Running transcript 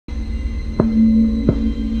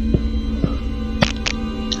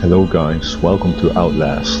Hello guys, welcome to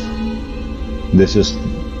Outlast. This is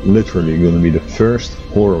literally going to be the first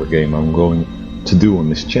horror game I'm going to do on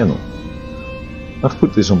this channel. I've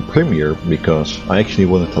put this on Premiere because I actually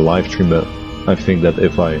wanted to live stream, but I think that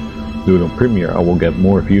if I do it on Premiere I will get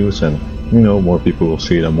more views and more people will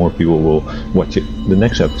see it and more people will watch it the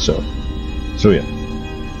next episode. So yeah,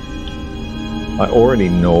 I already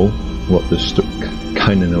know what the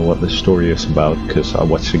story is about because I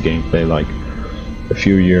watched the gameplay like a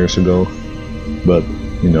few years ago, but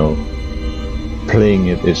playing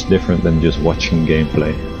it is different than just watching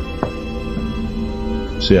gameplay.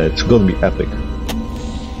 So yeah, it's gonna be epic.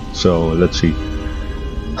 So let's see.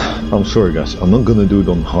 I'm sorry guys, I'm not gonna do it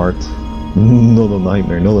on hard, not on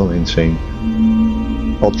nightmare, not on insane.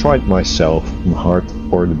 I'll try it myself on hard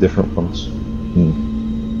or the different ones.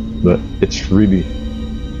 But it's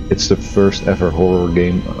the first ever horror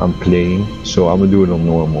game I'm playing, so I'm gonna do it on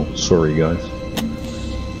normal. Sorry guys.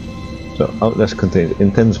 So Outlast contains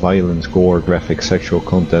intense violence, gore, graphic, sexual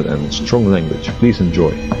content and strong language. Please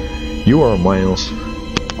enjoy. You are Miles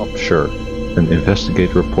Upshur, an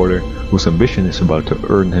investigative reporter whose ambition is about to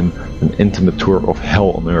earn him an intimate tour of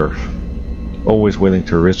hell on earth. Always willing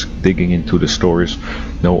to risk digging into the stories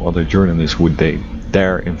no other journalist would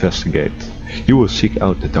dare investigate. You will seek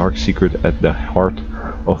out the dark secret at the heart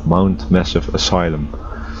of Mount Massive Asylum.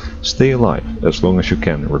 Stay alive as long as you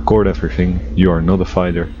can. Record everything. You are not a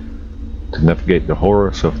fighter. To navigate the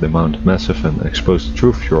horrors of the Mount Massive and expose the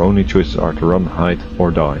truth, your only choices are to run, hide, or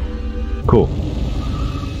die. Cool.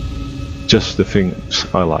 Just the things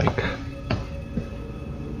I like.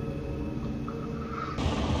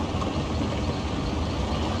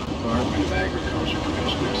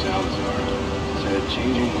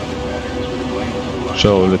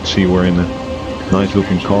 So let's see, we're in a nice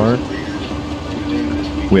looking car.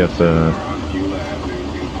 We have a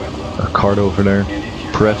card over there.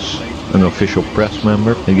 Press. An official press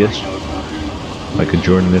member, I guess. Like a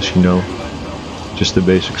journalist, just the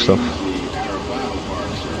basic stuff.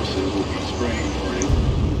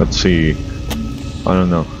 Let's see. I don't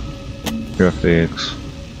know. Graphics.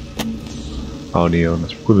 Audio,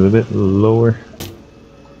 let's put it a bit lower.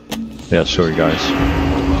 Yeah, sorry guys.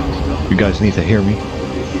 You guys need to hear me.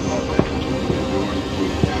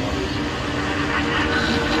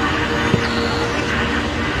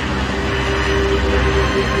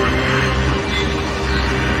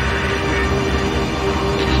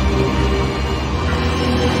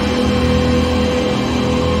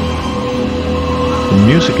 The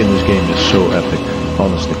music in this game is so epic,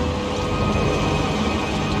 honestly.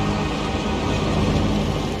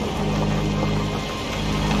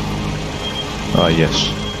 Ah yes,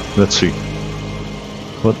 let's see.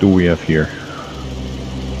 What do we have here?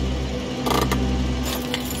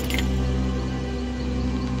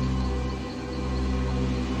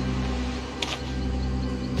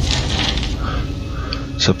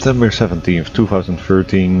 September 17th,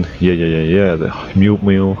 2013. Yeah, the mute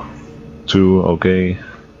meal. 2, okay.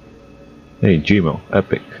 Hey, Gmail,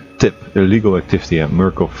 epic. Tip, illegal activity at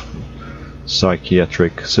Murkoff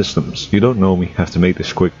Psychiatric Systems. You don't know me, have to make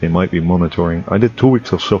this quick, they might be monitoring. I did 2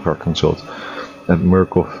 weeks of software consult at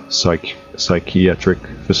Murkoff Psychiatric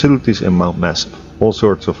Facilities in Mount Massive. All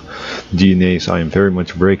sorts of DNAs I am very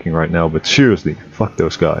much breaking right now, but seriously, fuck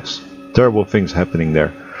those guys. Terrible things happening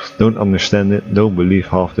there. Don't understand it, don't believe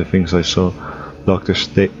half the things I saw. Doctors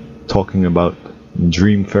talking about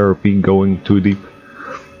dream therapy, going too deep,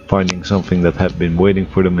 finding something that had been waiting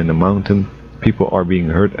for them in the mountain. People are being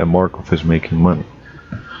hurt and Markov is making money.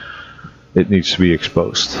 It needs to be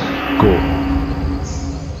exposed. Cool.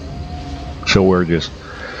 So we're just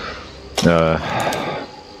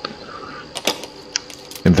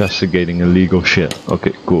investigating illegal shit.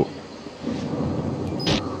 Okay, cool.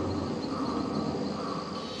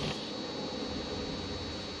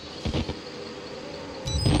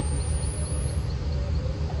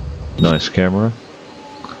 Nice camera.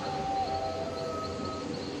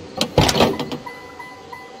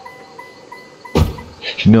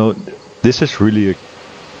 This is really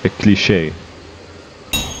a cliche.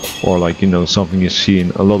 Or like, something you see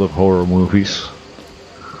in a lot of horror movies.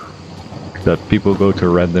 That people go to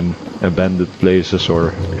random abandoned places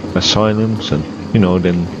or asylums and,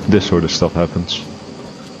 then this sort of stuff happens.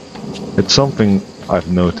 It's something I've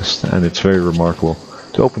noticed and it's very remarkable.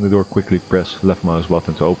 To open the door, quickly press left mouse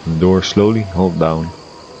button to open the door. Slowly hold down.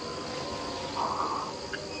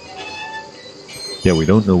 Yeah, we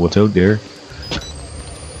don't know what's out there.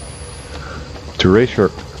 To raise your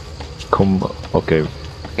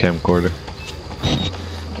camcorder.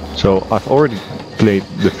 So I've already played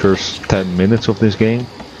the first 10 minutes of this game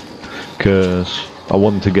because I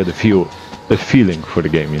wanted to get a feel a feeling for the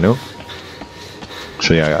game, you know?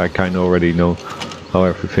 So yeah, I kind of already know how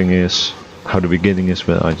everything is, how the beginning is,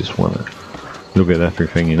 but I just want to look at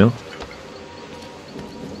everything, you know?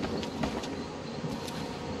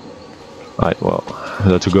 Alright, well,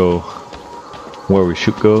 let's go where we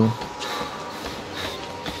should go.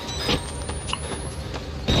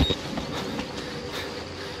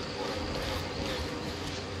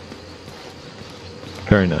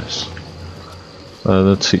 Very nice.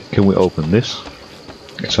 Let's see, can we open this?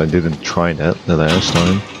 Because I didn't try that the last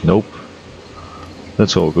time. Nope.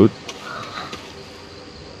 That's all good.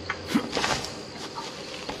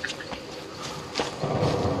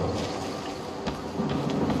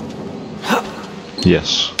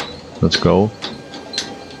 Yes, let's go.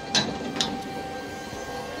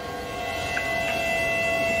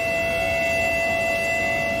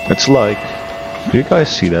 It's like, do you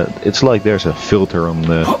guys see that? It's like there's a filter on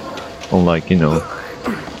the, like, you know,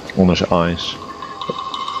 on his eyes.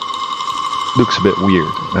 Looks a bit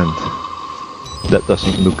weird, and that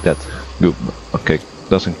doesn't look that good. Okay,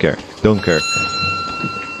 doesn't care. Don't care.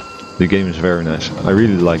 The game is very nice. I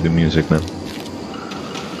really like the music, man.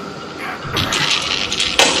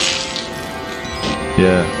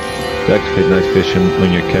 Yeah, to activate night vision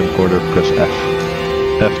on your camcorder, press F.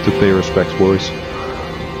 F to pay respects, boys.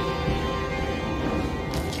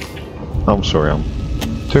 I'm sorry, I'm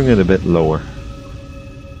turning it a bit lower.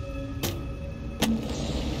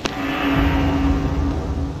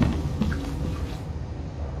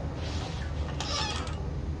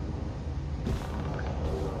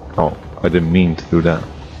 Oh, I didn't mean to do that.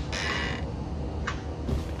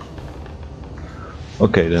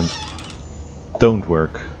 Okay then. Don't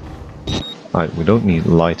work. Alright, we don't need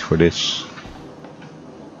light for this.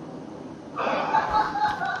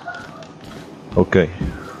 Okay.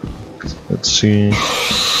 Let's see.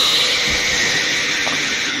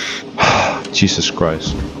 Jesus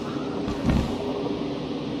Christ.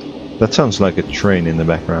 That sounds like a train in the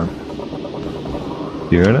background.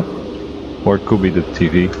 Do you hear that? Or it could be the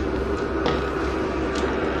TV.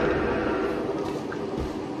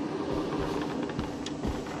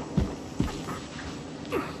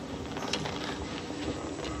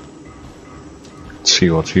 Let's see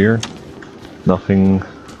what's here. Nothing.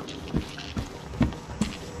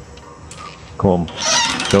 Come on,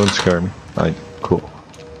 don't scare me. Alright, cool.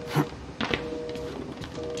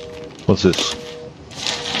 What's this?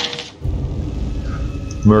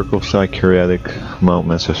 Merkel Psychiatric Mount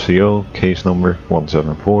Massive CO, case number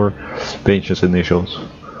 174, patient's initials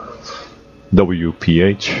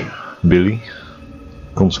WPH, Billy,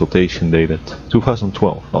 consultation dated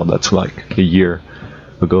 2012, oh that's like a year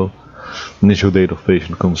ago, initial date of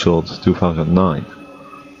patient consult 2009,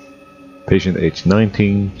 patient age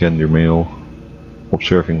 19, gender male,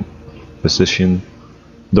 observing physician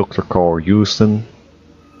Dr. Carl Houston.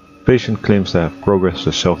 Patient claims to have progressed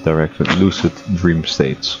to self-directed lucid dream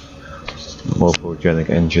states. Morphogenic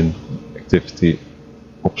engine activity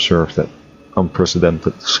observed at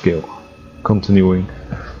unprecedented scale. Continuing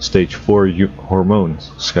stage 4 hormone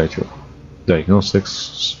schedule.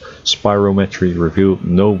 Diagnostics spirometry revealed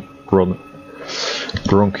no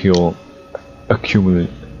bronchial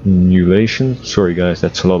accumulation. Sorry guys,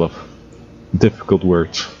 that's a lot of difficult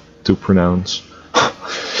words to pronounce.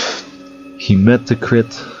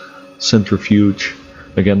 Hematocrit centrifuge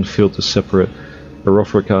again failed to separate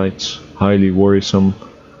erythrocytes, highly worrisome.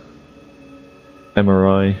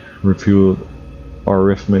 MRI revealed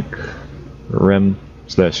arrhythmic REM/NRM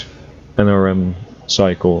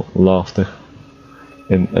cycle laughter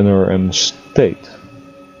in NRM state.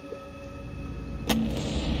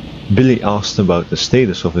 Billy asked about the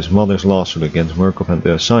status of his mother's lawsuit against Murkoff and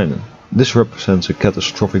the assignment. This represents a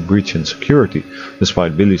catastrophic breach in security,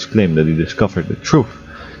 despite Billy's claim that he discovered the truth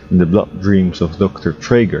in the blood dreams of Dr.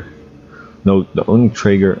 Traeger. Note, the only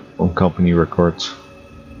Traeger on company records,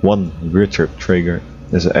 one Richard Traeger,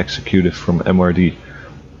 is an executive from MRD.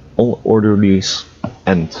 All orderlies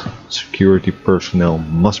and security personnel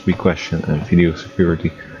must be questioned and video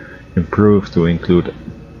security improved to include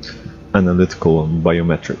analytical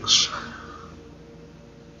biometrics.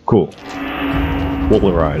 Cool.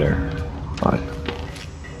 Wall Rider. Hi.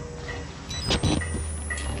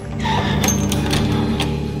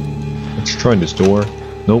 Let's try this door.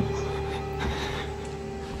 Nope.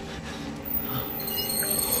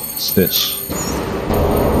 What's this?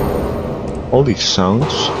 All these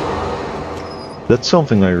sounds. That's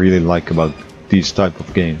something I really like about these type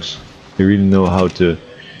of games. They really know how to,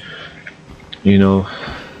 you know,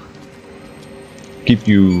 keep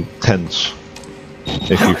you tense,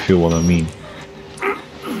 if you feel what I mean.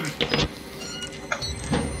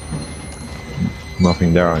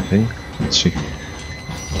 Nothing there, I think. Let's see.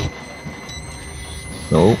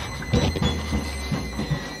 No.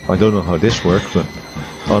 I don't know how this works, but...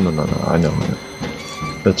 Oh, no, I know.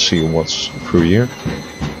 Let's see what's through here.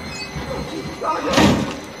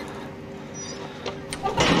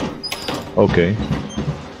 Okay.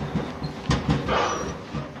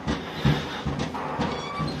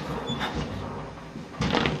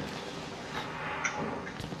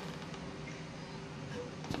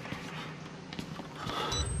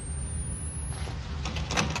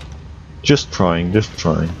 Just trying. Jesus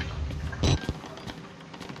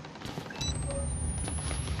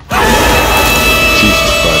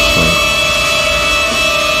Christ, man.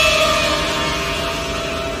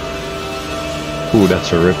 Ooh,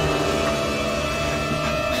 that's a rip.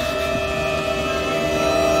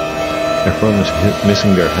 Everyone is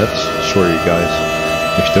missing their heads. Sorry guys.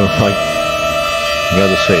 If you don't like... I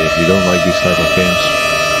gotta say, if you don't like these type of games,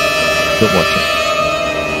 don't watch it.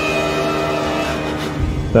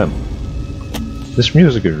 Damn. This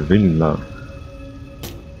music is really loud.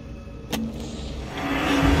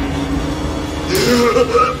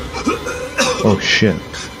 Oh shit.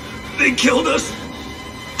 They killed us.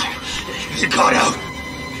 You got out.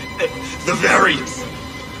 The variants.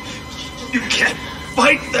 You can't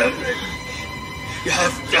fight them. You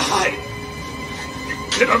have to hide. You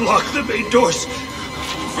can unlock the main doors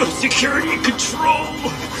from security control.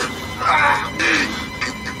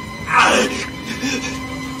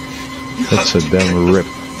 That's a damn rip.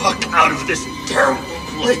 Fuck out of this terrible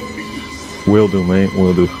place. Will do, mate,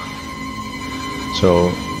 will do.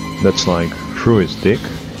 So, that's like through his dick.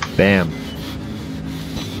 Bam.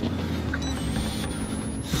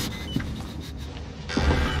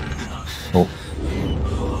 Oh.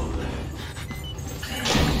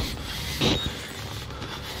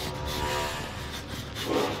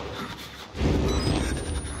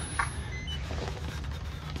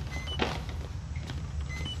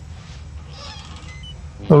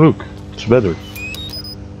 Oh look, it's better.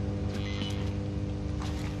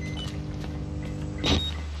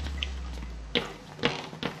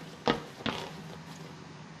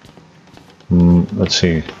 Let's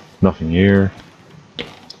see, nothing here.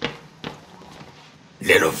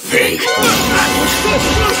 Little pig.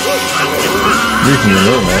 Leave me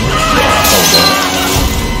alone, man.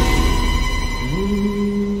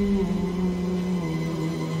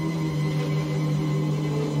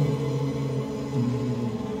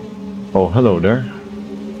 Oh, hello there.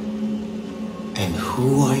 And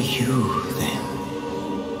who are you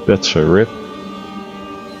then? That's a rip.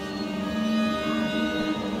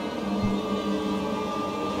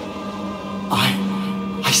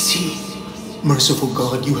 I see. Merciful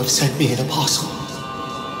God, you have sent me an apostle.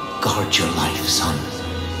 Guard your life, son.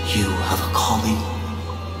 You have a calling.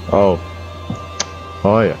 Oh.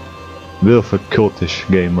 Oh yeah. Bit of a cultish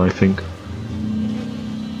game, I think.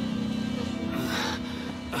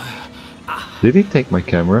 Did he take my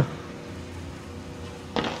camera?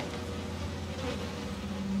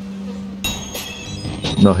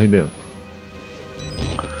 No, he didn't.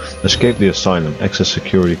 Escape the asylum. Access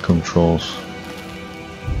security controls.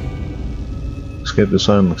 Escape the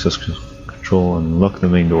asylum. Access control and lock the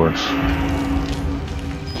main doors.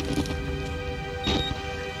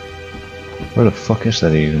 Where the fuck is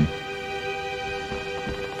that even?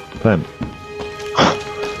 Bam.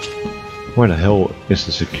 Where the hell is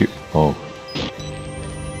the security? Oh.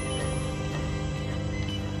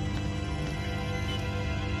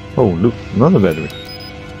 Oh, look, another battery.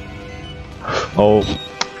 Oh,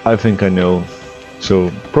 I think I know.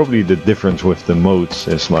 So, probably the difference with the modes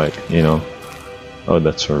is like, you know... Oh,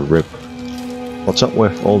 that's a rip. What's up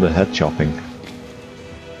with all the head chopping?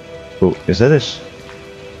 Oh, is that his?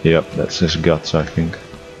 Yep, that's his guts, I think.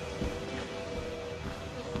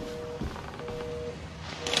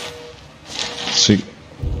 Let's see.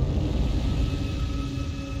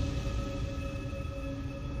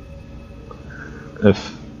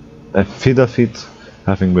 Affidavit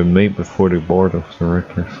having been made before the board of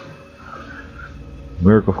directors.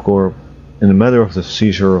 Miracle Corp in the matter of the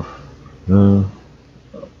seizure of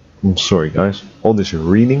I'm sorry guys, all this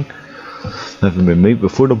reading having been made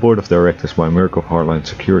before the board of directors by Miracle Hardline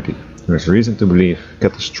Security. There is reason to believe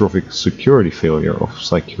catastrophic security failure of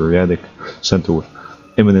psychiatric center with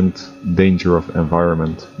imminent danger of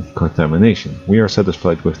environment contamination. We are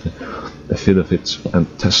satisfied with the affidavits and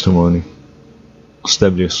testimony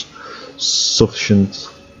establish sufficient,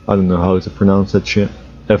 I don't know how to pronounce that shit,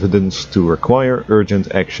 evidence to require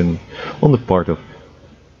urgent action on the part of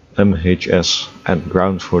MHS and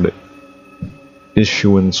grounds for the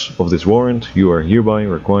issuance of this warrant. You are hereby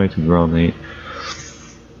required to grant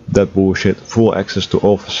that bullshit full access to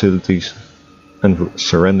all facilities and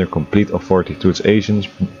surrender complete authority to its agents.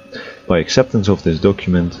 By acceptance of this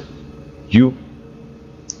document, you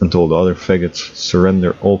and all the other faggots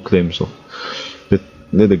surrender all claims of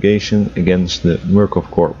litigation against the Murkoff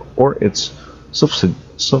Corp or its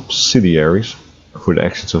subsidiaries for the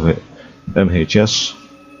actions of MHS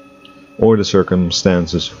or the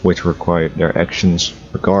circumstances which required their actions,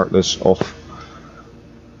 regardless of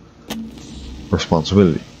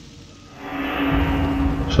responsibility.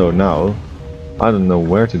 So now, I don't know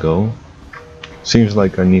where to go. Seems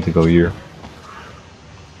like I need to go here.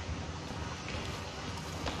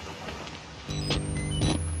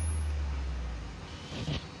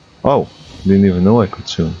 Oh, didn't even know I could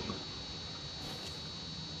swim.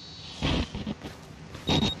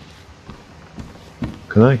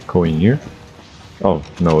 Can I go in here? Oh,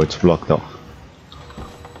 no, it's blocked off.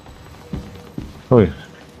 Oh, yeah.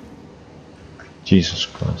 Jesus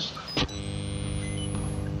Christ.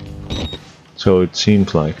 So it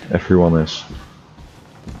seems like everyone is.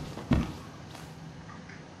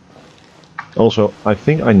 Also, I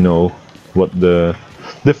think I know what the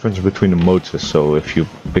difference between the modes is. So if you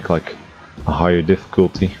pick like a higher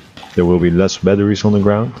difficulty, there will be less batteries on the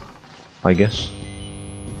ground, I guess.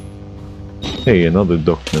 Hey, another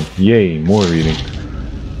document. Yay, more reading.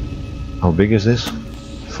 How big is this?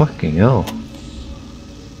 Fucking hell.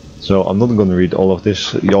 So I'm not gonna read all of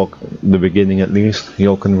this, y'all, the beginning at least.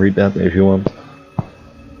 Y'all can read that if you want.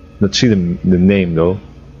 Let's see the name though.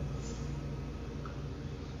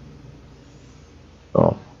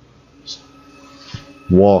 Oh.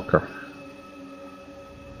 Walker.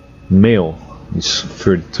 Male. He's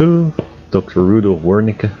 32. Dr. Rudolf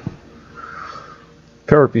Wernicke.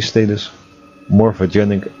 Therapy status.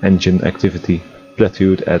 Morphogenic engine activity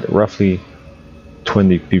plateaued at roughly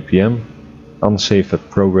 20 ppm. Unsafe at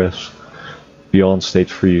progress beyond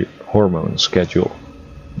stage 3 hormone schedule.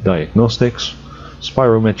 Diagnostics.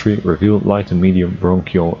 Spirometry revealed light and medium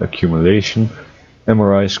bronchial accumulation.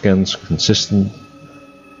 MRI scans consistent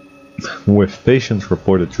with patient's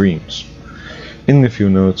reported dreams. Interview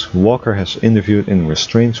notes. Walker has interviewed in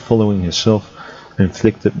restraints following his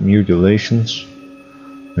self-inflicted mutilations.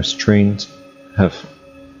 Restraints have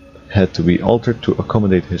had to be altered to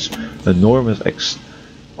accommodate his enormous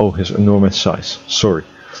size. Sorry.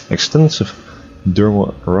 Extensive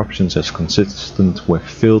dermal eruptions as consistent with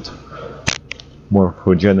failed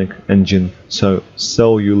morphogenic engine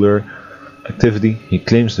cellular activity. He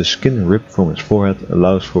claims the skin ripped from his forehead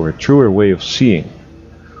allows for a truer way of seeing.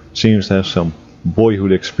 Seems to have some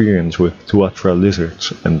boyhood experience with tuatara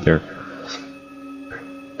lizards and their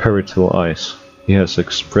parietal eyes. He has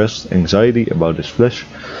expressed anxiety about his flesh,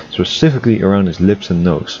 specifically around his lips and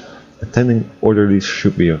nose. Attending orderlies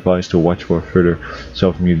should be advised to watch for further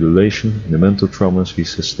self-mutilation. The mental traumas he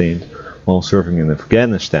sustained while serving in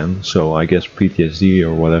Afghanistan, so I guess PTSD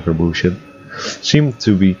or whatever bullshit, seem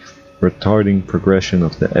to be retarding progression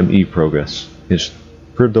of the ME progress. His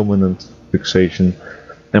predominant fixation,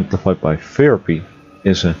 amplified by therapy,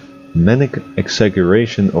 is a manic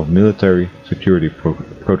exaggeration of military security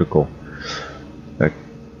protocol. A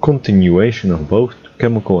continuation of both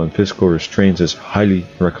chemical and physical restraints is highly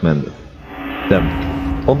recommended.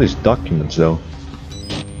 Damn, all these documents though.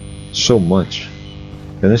 So much.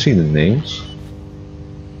 Can I see the names?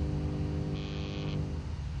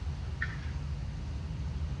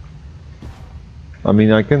 I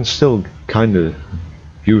mean, I can still kinda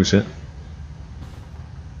use it.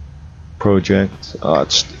 Project,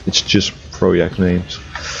 it's just project names.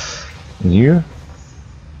 And here?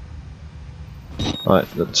 Alright,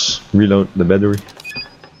 let's reload the battery.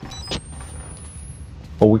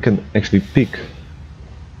 Oh, we can actually peek.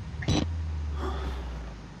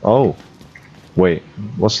 Oh, wait,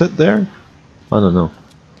 was that there? I don't know.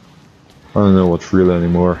 I don't know what's real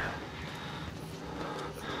anymore.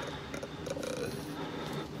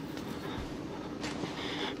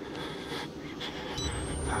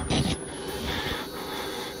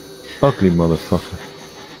 Ugly motherfucker.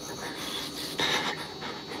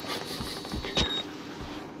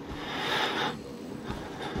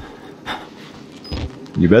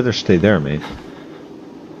 You better stay there, mate.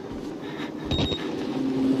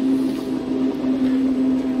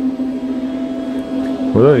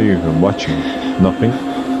 What are you even watching? Nothing?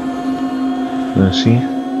 Let's see.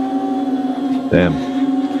 Damn.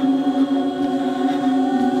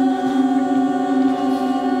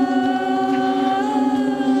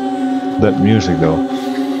 That music though.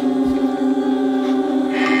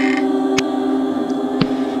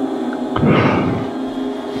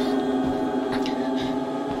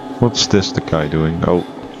 What's this the guy doing? Oh.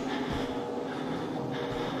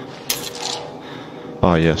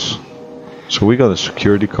 Ah yes. So we got a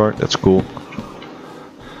security card, that's cool.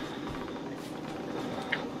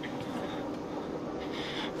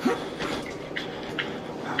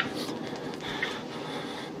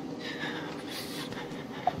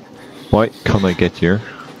 can't I get here?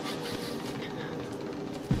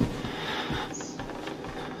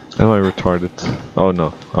 Am I retarded? Oh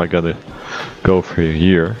no, I gotta go for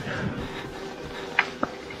here.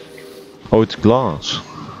 Oh, it's glass.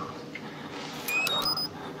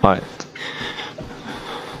 Right.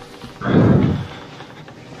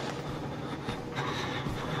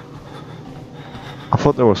 I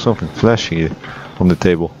thought there was something flashy on the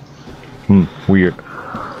table. Weird.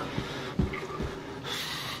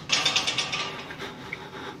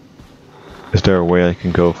 Is there a way I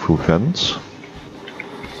can go through vents?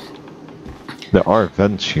 There are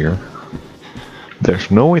vents here.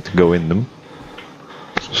 There's no way to go in them.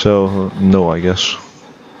 So, no, I guess.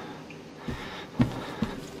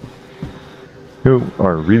 You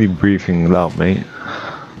are really breathing loud, mate.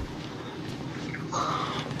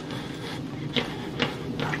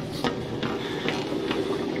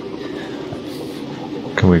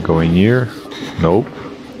 Can we go in here? Nope.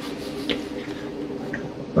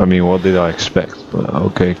 I mean, what did I expect?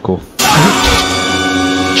 Okay, cool.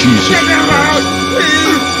 Jesus Christ.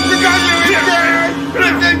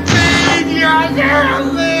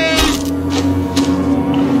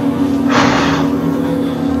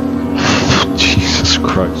 Jesus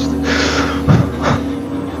Christ.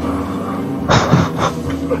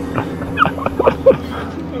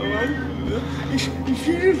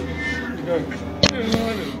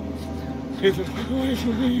 Take it away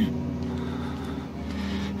from me.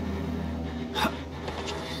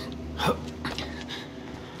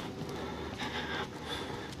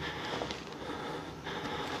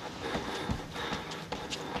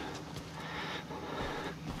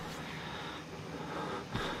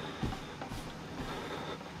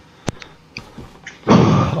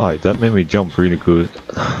 Alright, that made me jump really good.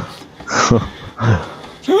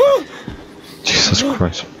 Jesus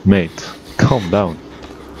Christ. Mate, calm down.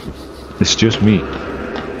 It's just me.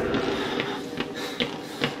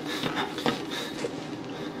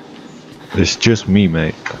 It's just me,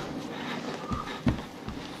 mate.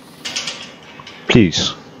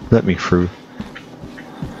 Please, let me through.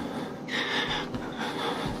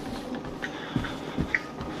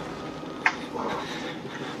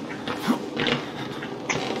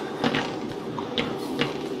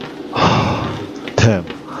 Damn.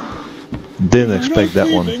 Didn't expect that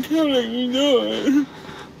one.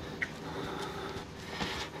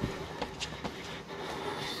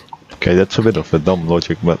 Okay, that's a bit of a dumb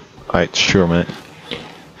logic, but alright, sure, man.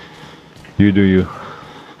 You do you.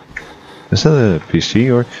 Is that a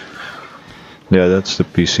PC or? Yeah, that's the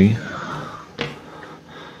PC.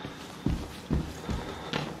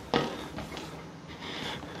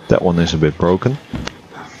 That one is a bit broken.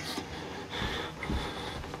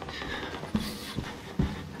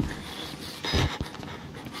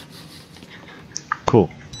 Cool.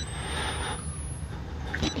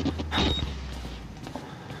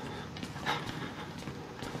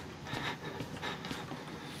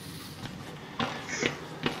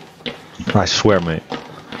 I swear, mate,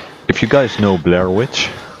 if you guys know Blair Witch,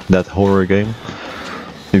 that horror game,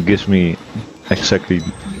 it gives me exactly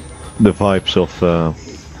the vibes of,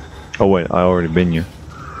 oh wait, I already been here.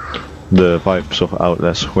 The vibes of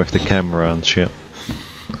Outlast with the camera and shit.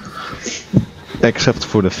 Except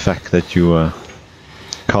for the fact that you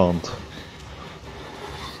can't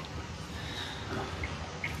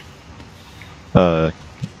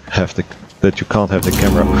have the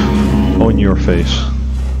camera on your face.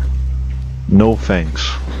 No thanks.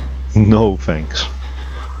 No thanks.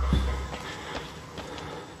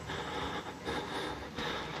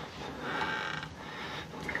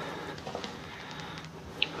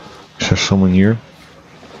 Is there someone here?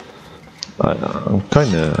 I'm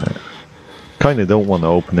kinda don't want to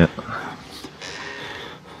open it.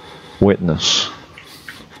 Witness.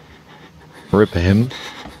 Rip him.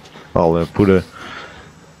 I'll put a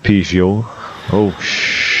Peugeot. Oh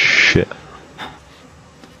shit.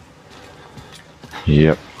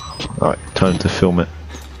 Yep. Alright, time to film it.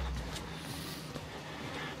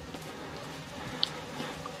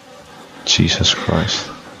 Jesus Christ.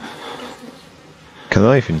 Can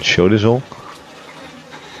I even show this all?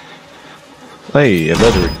 Hey, a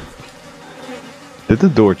battery. Did the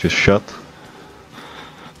door just shut?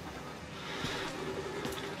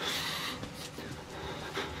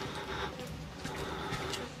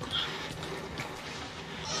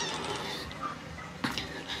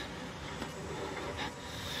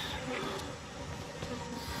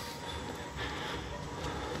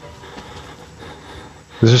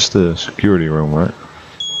 This is the security room, right?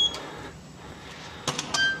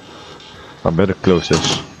 I better close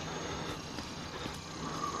this.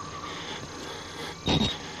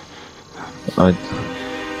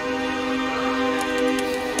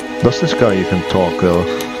 Does this guy even talk though?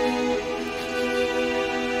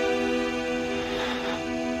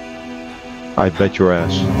 I bet your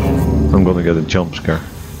ass I'm gonna get a jump scare.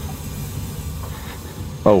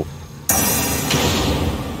 Oh.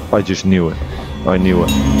 I just knew it. I knew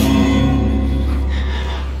it.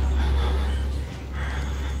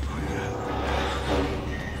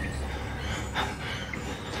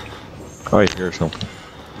 I hear something.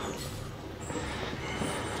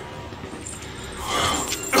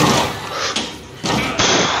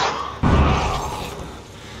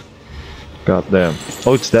 God damn.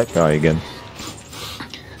 Oh, it's that guy again.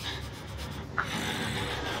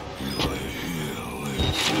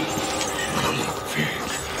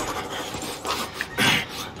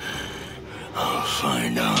 I'll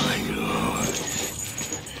find out later on.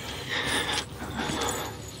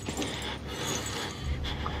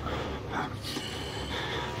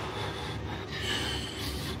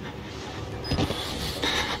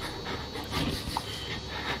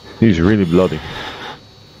 He's really bloody.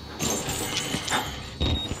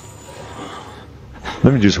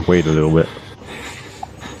 Let me just wait a little bit.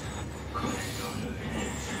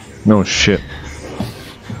 No shit.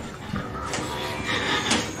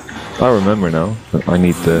 I remember now. I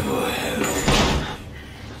need to...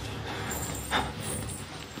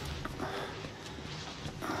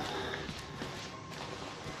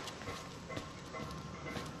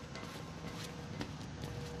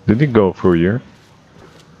 Did he go through here?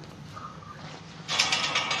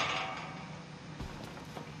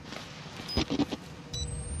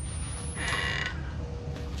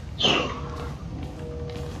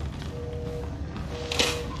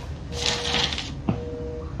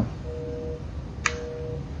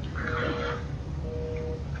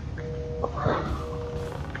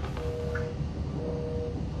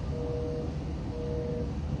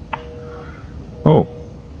 Oh.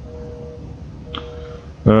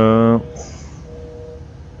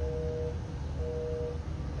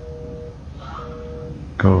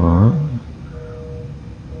 Go on.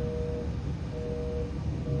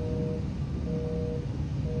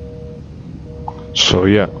 So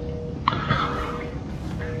yeah.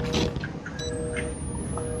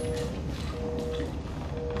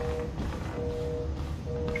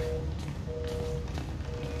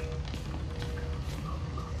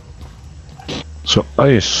 So I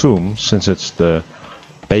assume, since it's the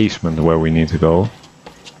basement where we need to go...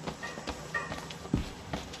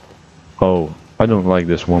 Oh, I don't like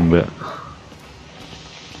this one bit.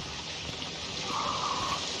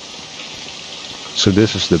 So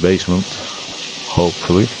this is the basement,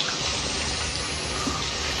 hopefully.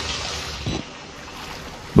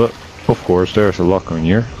 But, of course, there's a lock on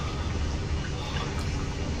here.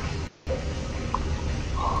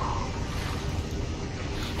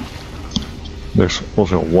 There's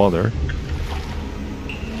also water.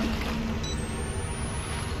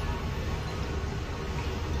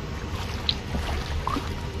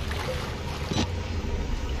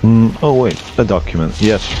 Oh wait, a document.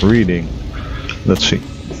 Yes, reading. Let's see.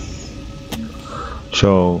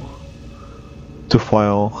 So, to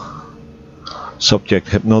file, subject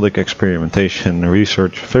hypnotic experimentation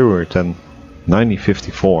research, February 10,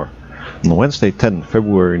 1954. On Wednesday 10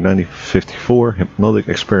 February 1954, hypnotic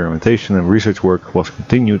experimentation and research work was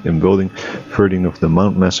continued in building 13 of the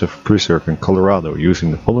Mount Massive Preserve in Colorado using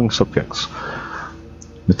the following subjects.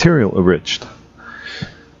 Material enriched.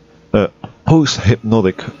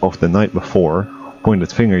 Post-hypnotic of the night before,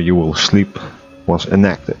 pointed finger you will sleep was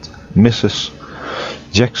enacted. Mrs.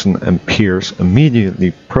 Jackson and Pierce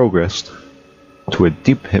immediately progressed to a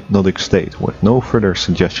deep hypnotic state with no further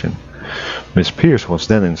suggestion. Miss Pierce was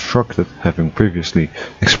then instructed, having previously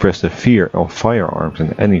expressed a fear of firearms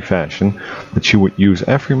in any fashion, that she would use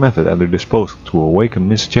every method at her disposal to awaken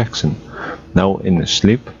Miss Jackson, now in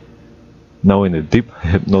a deep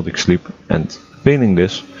hypnotic sleep, and failing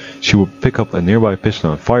this, she would pick up a nearby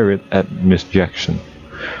pistol and fire it at Miss Jackson.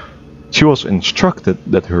 She was instructed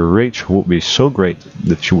that her rage would be so great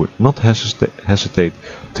that she would not hesitate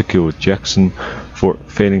to kill Jackson for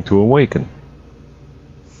failing to awaken.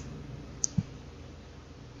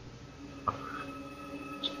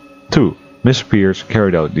 Two, Miss Pierce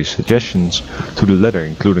carried out these suggestions to the letter,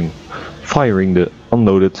 including firing the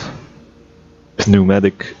unloaded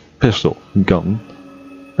pneumatic pistol gun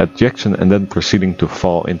at Jackson and then proceeding to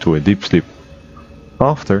fall into a deep sleep.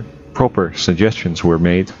 After proper suggestions were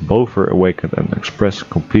made, both were awakened and expressed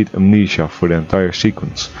complete amnesia for the entire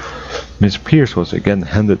sequence. Miss Pierce was again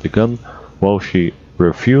handed the gun, while she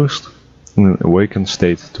refused, in an awakened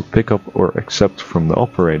state, to pick up or accept from the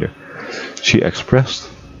operator. She expressed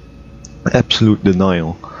absolute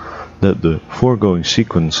denial that the foregoing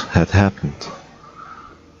sequence had happened.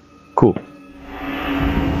 Cool.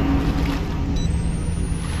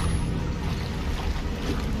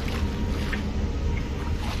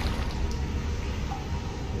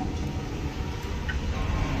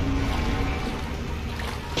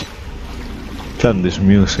 Damn, this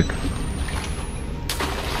music.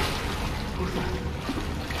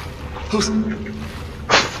 Who's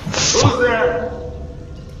there?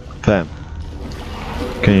 Fam,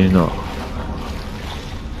 can you not?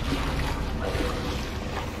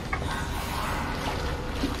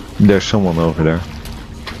 There's someone over there.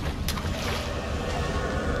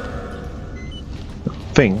 I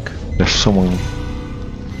think there's someone.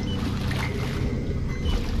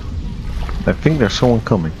 I think there's someone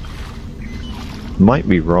coming. Might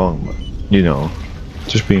be wrong, but you know,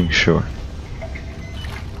 just being sure.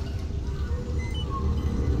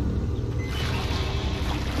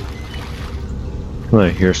 I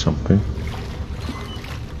hear something.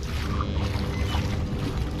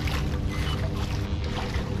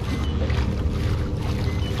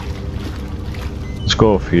 Let's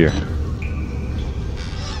go off here.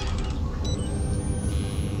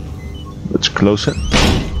 Let's close it.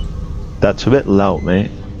 That's a bit loud,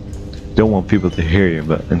 mate. Don't want people to hear you,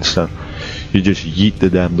 but instead you just yeet the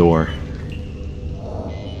damn door.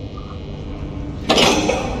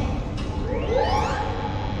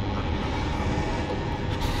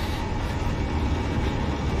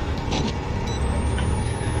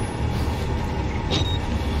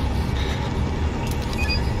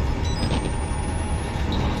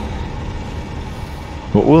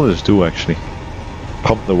 What will this do actually?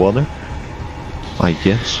 Pump the water? I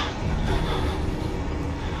guess.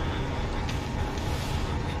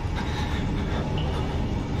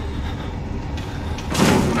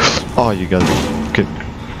 Oh, you gotta be kidding.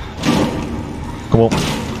 Come on.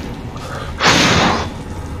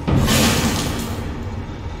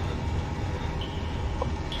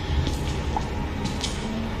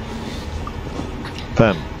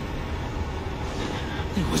 Fam.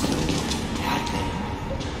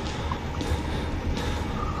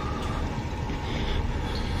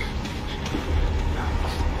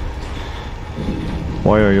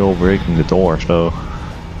 Why are you all breaking the doors though?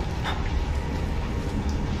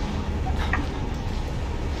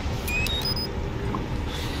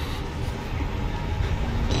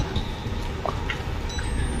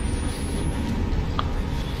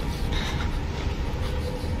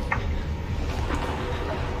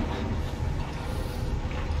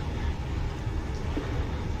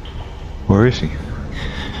 Where is he?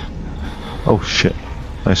 Oh shit,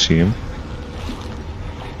 I see him.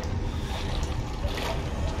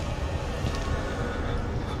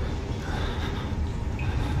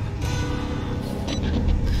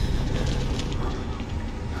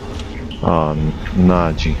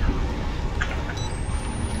 Naji.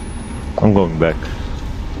 I'm going back.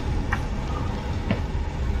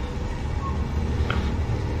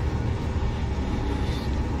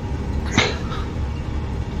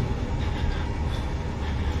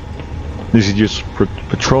 Is he just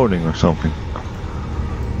patrolling or something?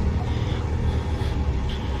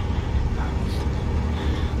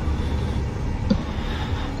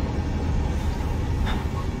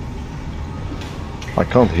 I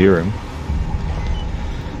can't hear him.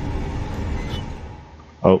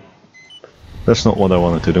 Oh, that's not what I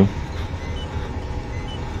wanted to do.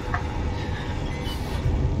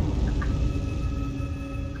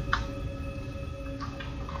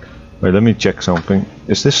 Wait, let me check something.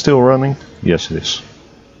 Is this still running? Yes, it is.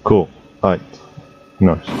 Cool. Alright.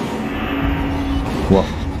 Nice. What?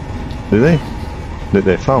 Did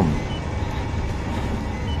they found me?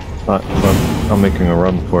 I'm making a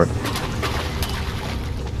run for it.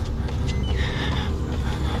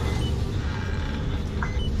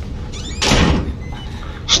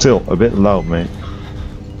 Still a bit loud, mate.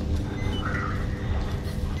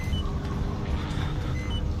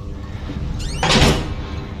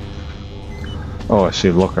 Oh, I see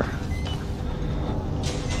a locker.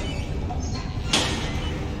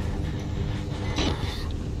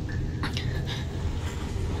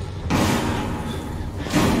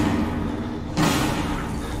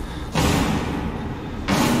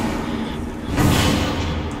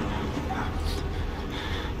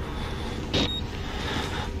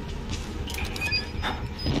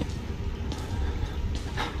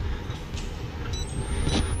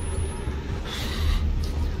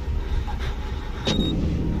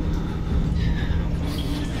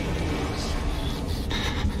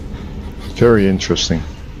 Very interesting.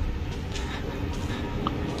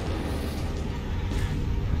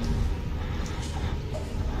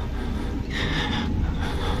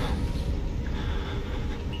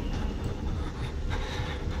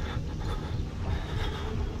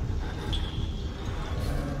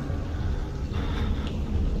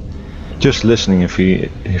 Just listening if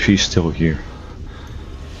he's still here.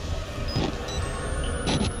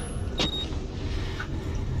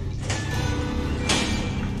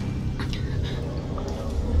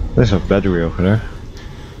 There's a battery over there.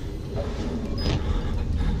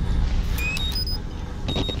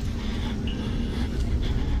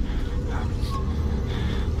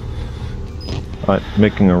 Alright,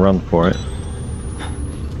 making a run for it.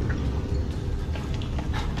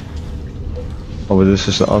 Oh, but this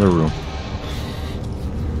is the other room.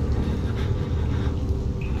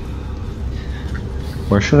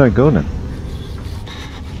 Where should I go then?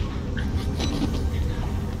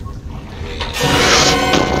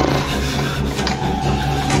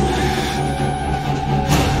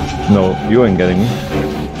 No, you ain't getting me.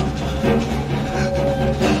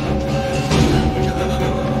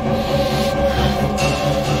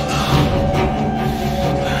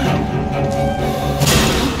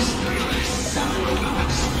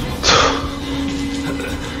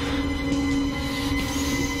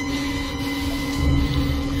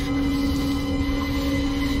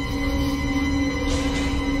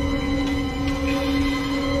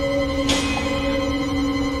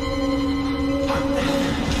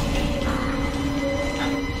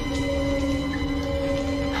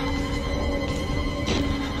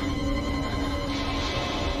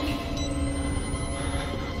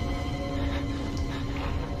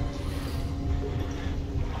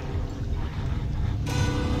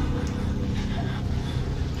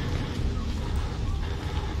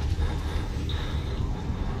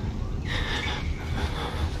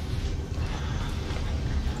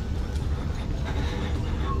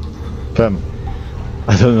 Fam,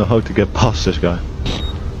 I don't know how to get past this guy.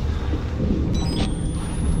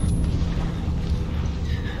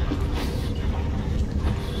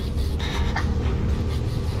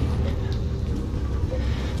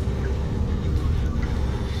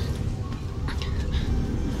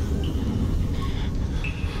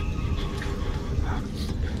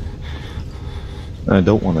 I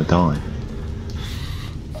don't want to die.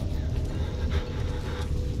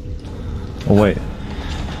 Oh wait.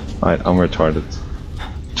 Alright, I'm retarded.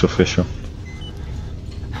 It's official.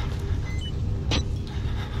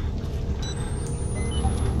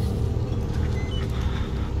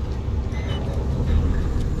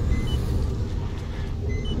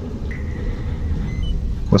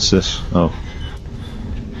 What's this? Oh.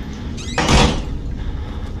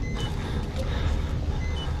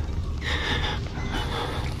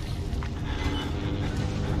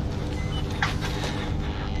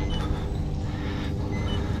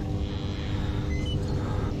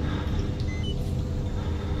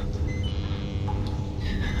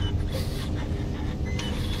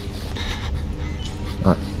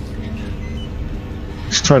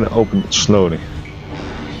 Let's try to open it slowly.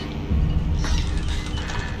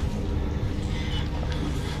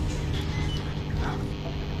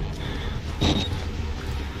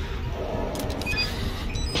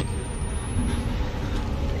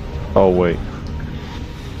 Oh wait.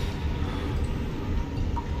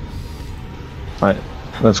 Alright,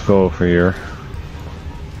 let's go over here.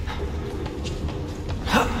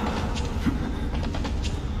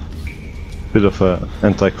 Bit of a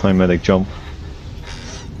anticlimactic jump.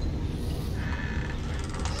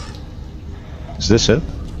 Is this it?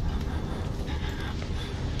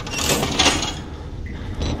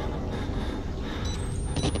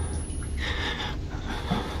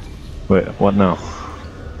 Wait, what now?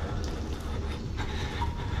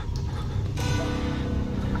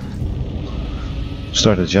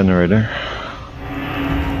 Start a generator.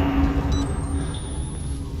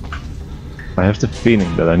 I have the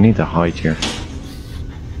feeling that I need to hide here.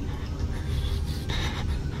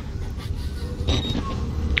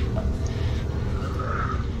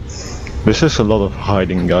 This is a lot of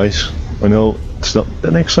hiding, guys. I know it's not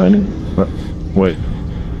that exciting, but wait.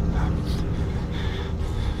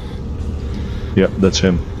 Yep, that's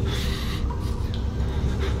him.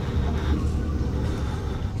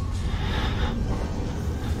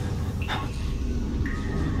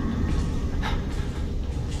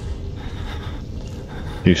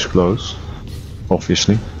 He's close,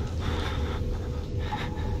 obviously.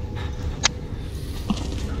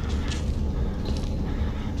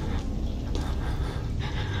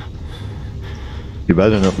 You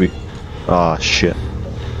better not be. Ah, shit.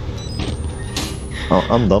 Oh,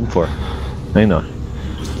 I'm done for. Ain't I?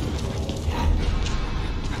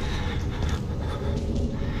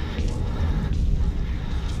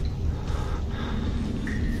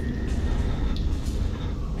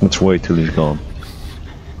 Let's wait till he's gone.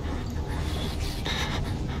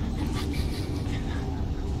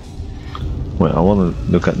 Wait, I want to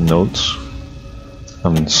look at notes.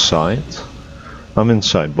 I'm inside.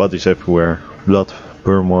 Bodies everywhere. Blood,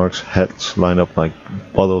 burn marks, heads lined up like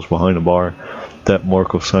bottles behind a bar. Dead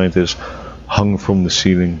Markov scientists hung from the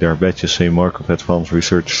ceiling. Their badges say Markov Advanced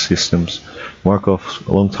Research Systems. Markov's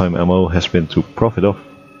longtime MO has been to profit off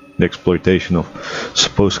the exploitation of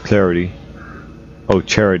supposed clarity. Oh,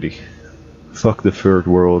 charity. Fuck the third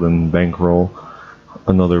world and bankroll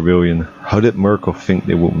another billion. How did Markov think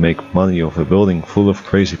they would make money off a building full of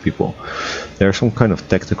crazy people? There's some kind of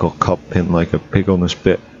tactical cop pinned like a pig on a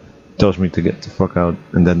spit. Tells me to get the fuck out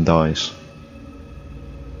and then dies.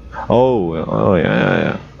 Oh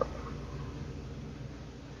yeah.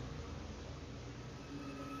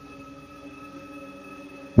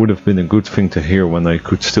 Would have been a good thing to hear when I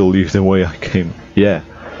could still leave the way I came. Yeah,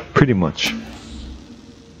 pretty much.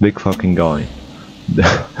 Big fucking guy.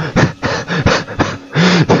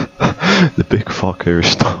 The big fucker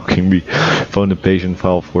is stalking me. Found a patient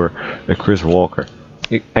file for a Chris Walker,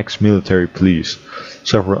 ex-military police.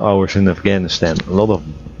 Several hours in Afghanistan. A lot of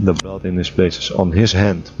the blood in this place is on his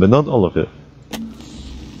hand, but not all of it.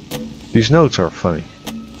 These notes are funny.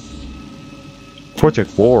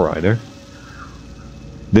 Project Wallrider.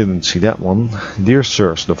 Didn't see that one. Dear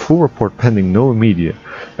Sirs, the full report pending. No immediate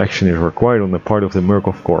action is required on the part of the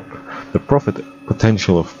Murkoff Corp. The profit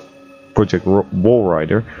potential of Project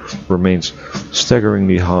Wallrider remains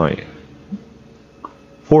staggeringly high.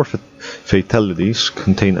 4 fatalities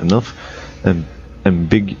contain enough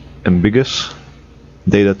ambiguous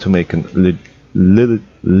data to make an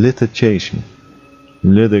litigation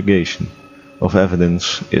of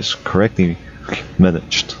evidence is correctly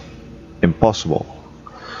managed. Impossible.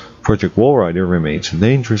 Project Wallrider remains a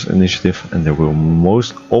dangerous initiative and there will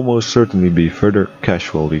almost certainly be further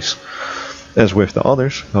casualties. As with the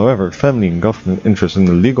others, however, family and government interest in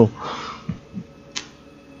the legal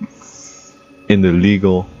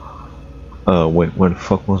wait, where the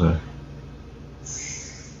fuck was I?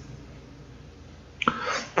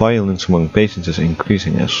 Violence among patients is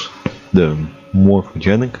increasing as the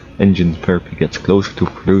morphogenic engine therapy gets closer to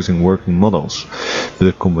producing working models, but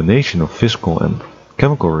a combination of physical and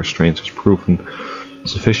chemical restraints has proven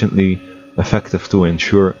sufficiently effective to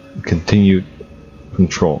ensure continued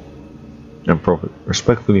control and profit.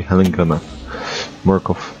 Respectfully, Helen Gunnar.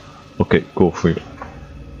 Markov. Okay, cool for you.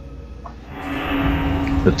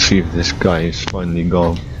 Let's see if this guy is finally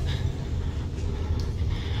gone.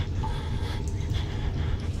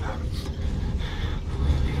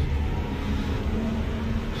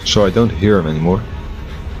 So I don't hear him anymore.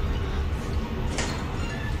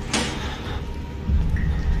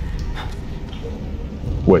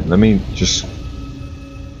 Wait, let me just...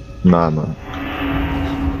 Nah.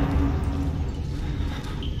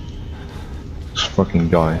 This fucking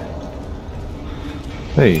guy.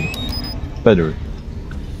 Hey, battery.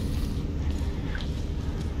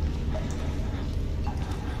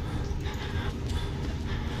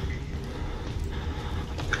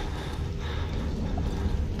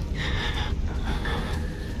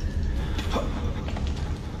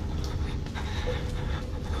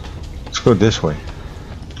 Let's go this way.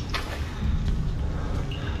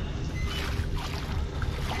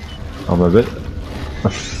 I'm a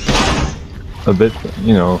bit,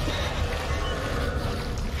 you know,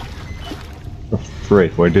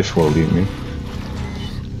 afraid where this will lead me.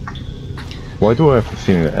 Why do I have a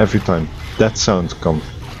feeling that every time that sound comes,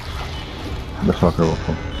 the fucker will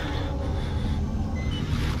come?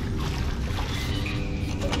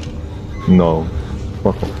 No,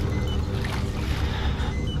 fuck off.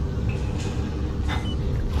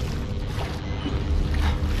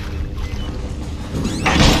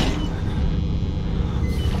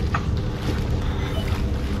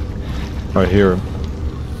 I hear him.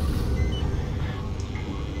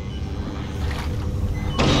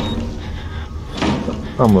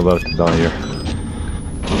 I'm about to die here.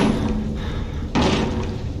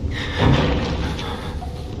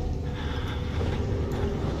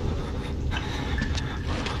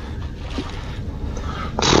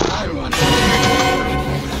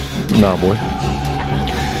 Nah, boy.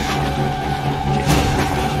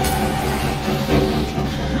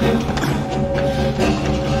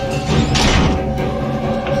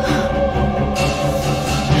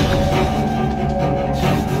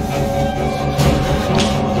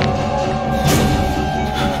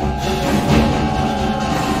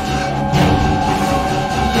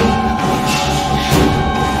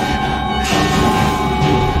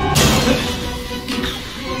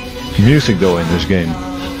 Music though in this game,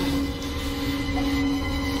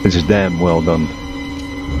 it's damn well done.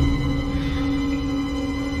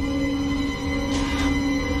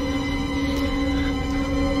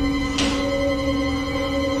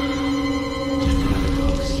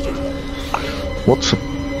 What's...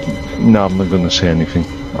 No, I'm not gonna say anything.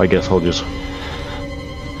 I guess I'll just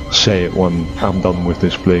say it when I'm done with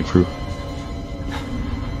this playthrough.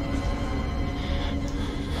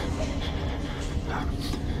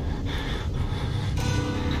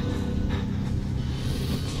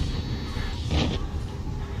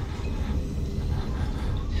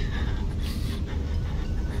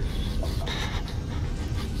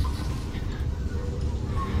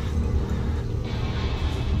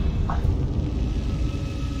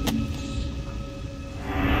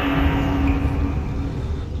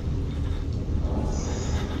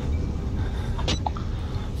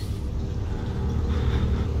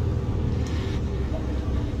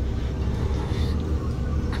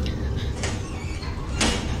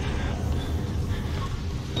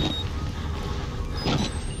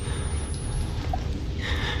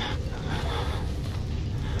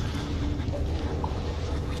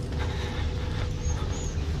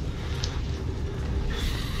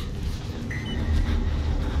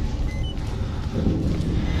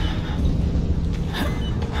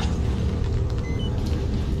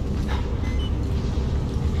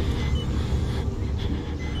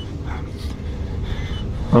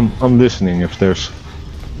 I'm listening if the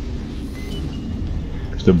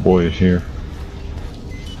boy is here.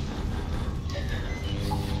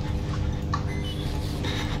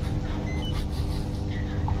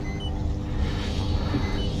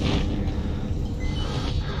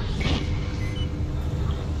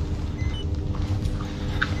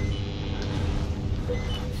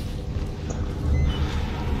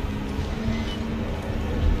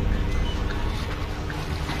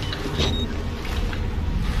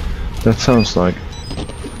 That sounds like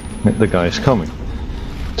the guy is coming,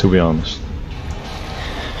 to be honest.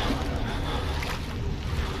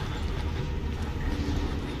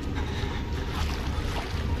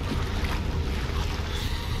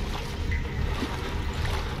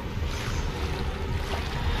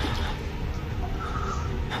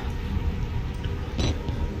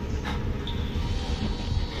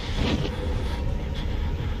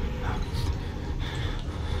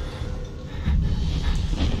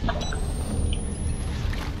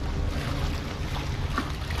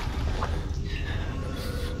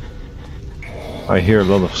 I hear a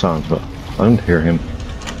lot of sounds, but I don't hear him.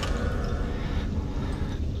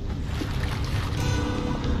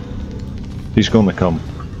 He's gonna come.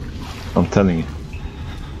 I'm telling you.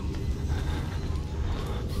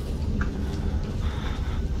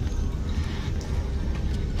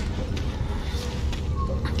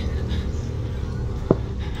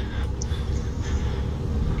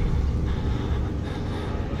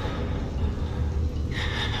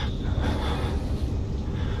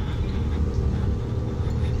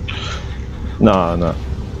 Nah, nah.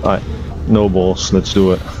 Alright, no balls, let's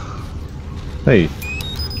do it. Hey.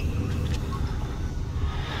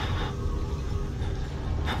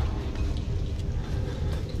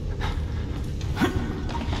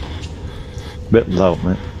 Bit loud,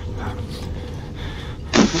 man.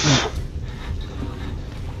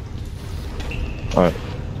 Alright.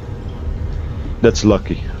 That's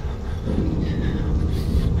lucky.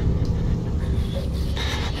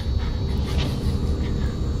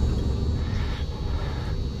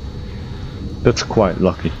 That's quite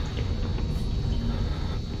lucky.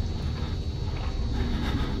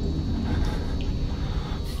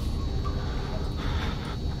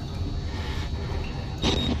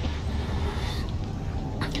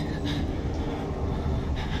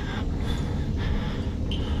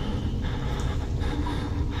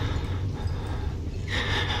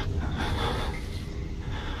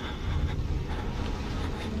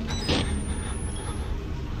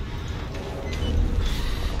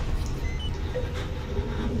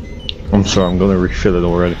 I'm sorry, I'm gonna refill it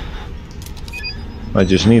already. I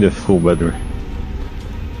just need a full battery.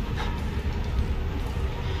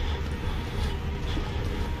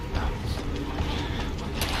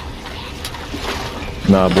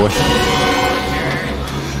 Nah, boy.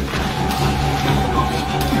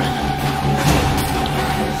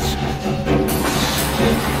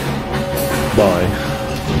 Bye.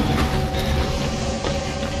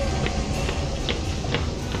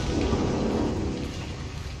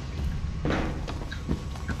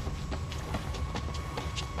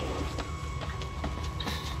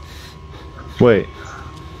 Wait.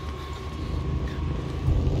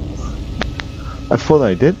 I thought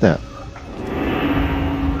I did that.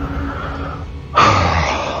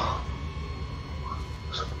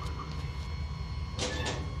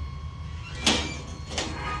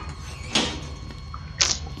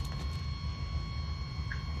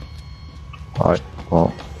 Alright,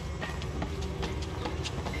 well.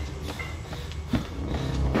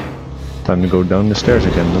 Time to go down the stairs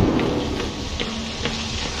again then.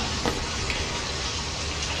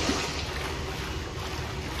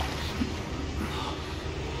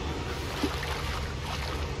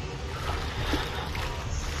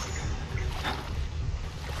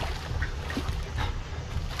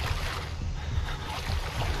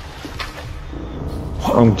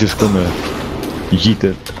 I'm just gonna yeet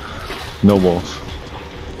it. No walls.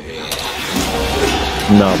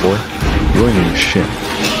 Nah, boy. You ain't even shit.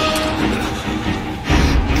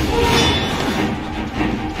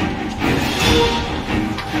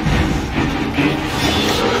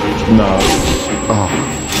 Nah. Oh.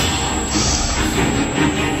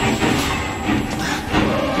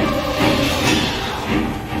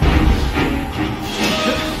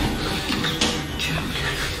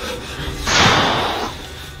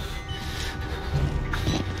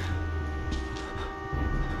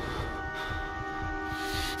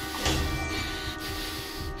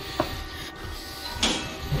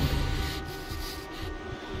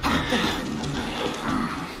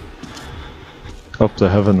 Up to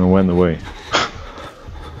heaven and went away.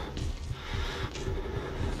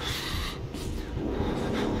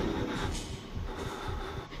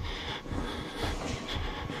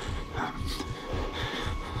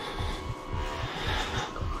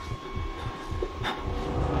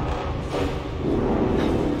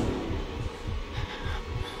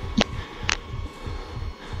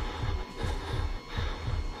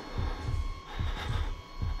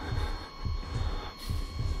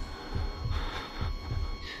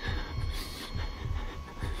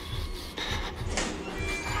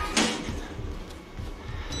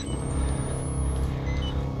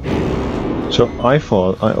 So I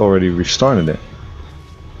thought I already restarted it.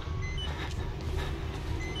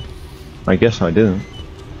 I guess I didn't.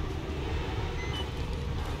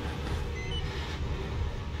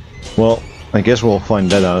 Well, I guess we'll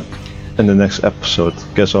find that out in the next episode.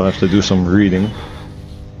 Guess I'll have to do some reading.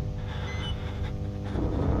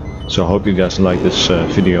 So I hope you guys like this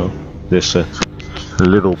video, this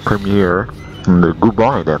little premiere. And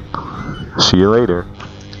goodbye then. See you later.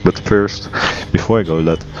 But first, before I go,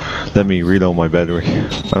 let me reload my battery.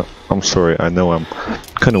 I'm sorry, I know I'm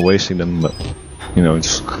kind of wasting them, but you know,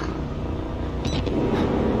 it's...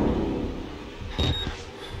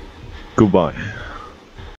 Goodbye.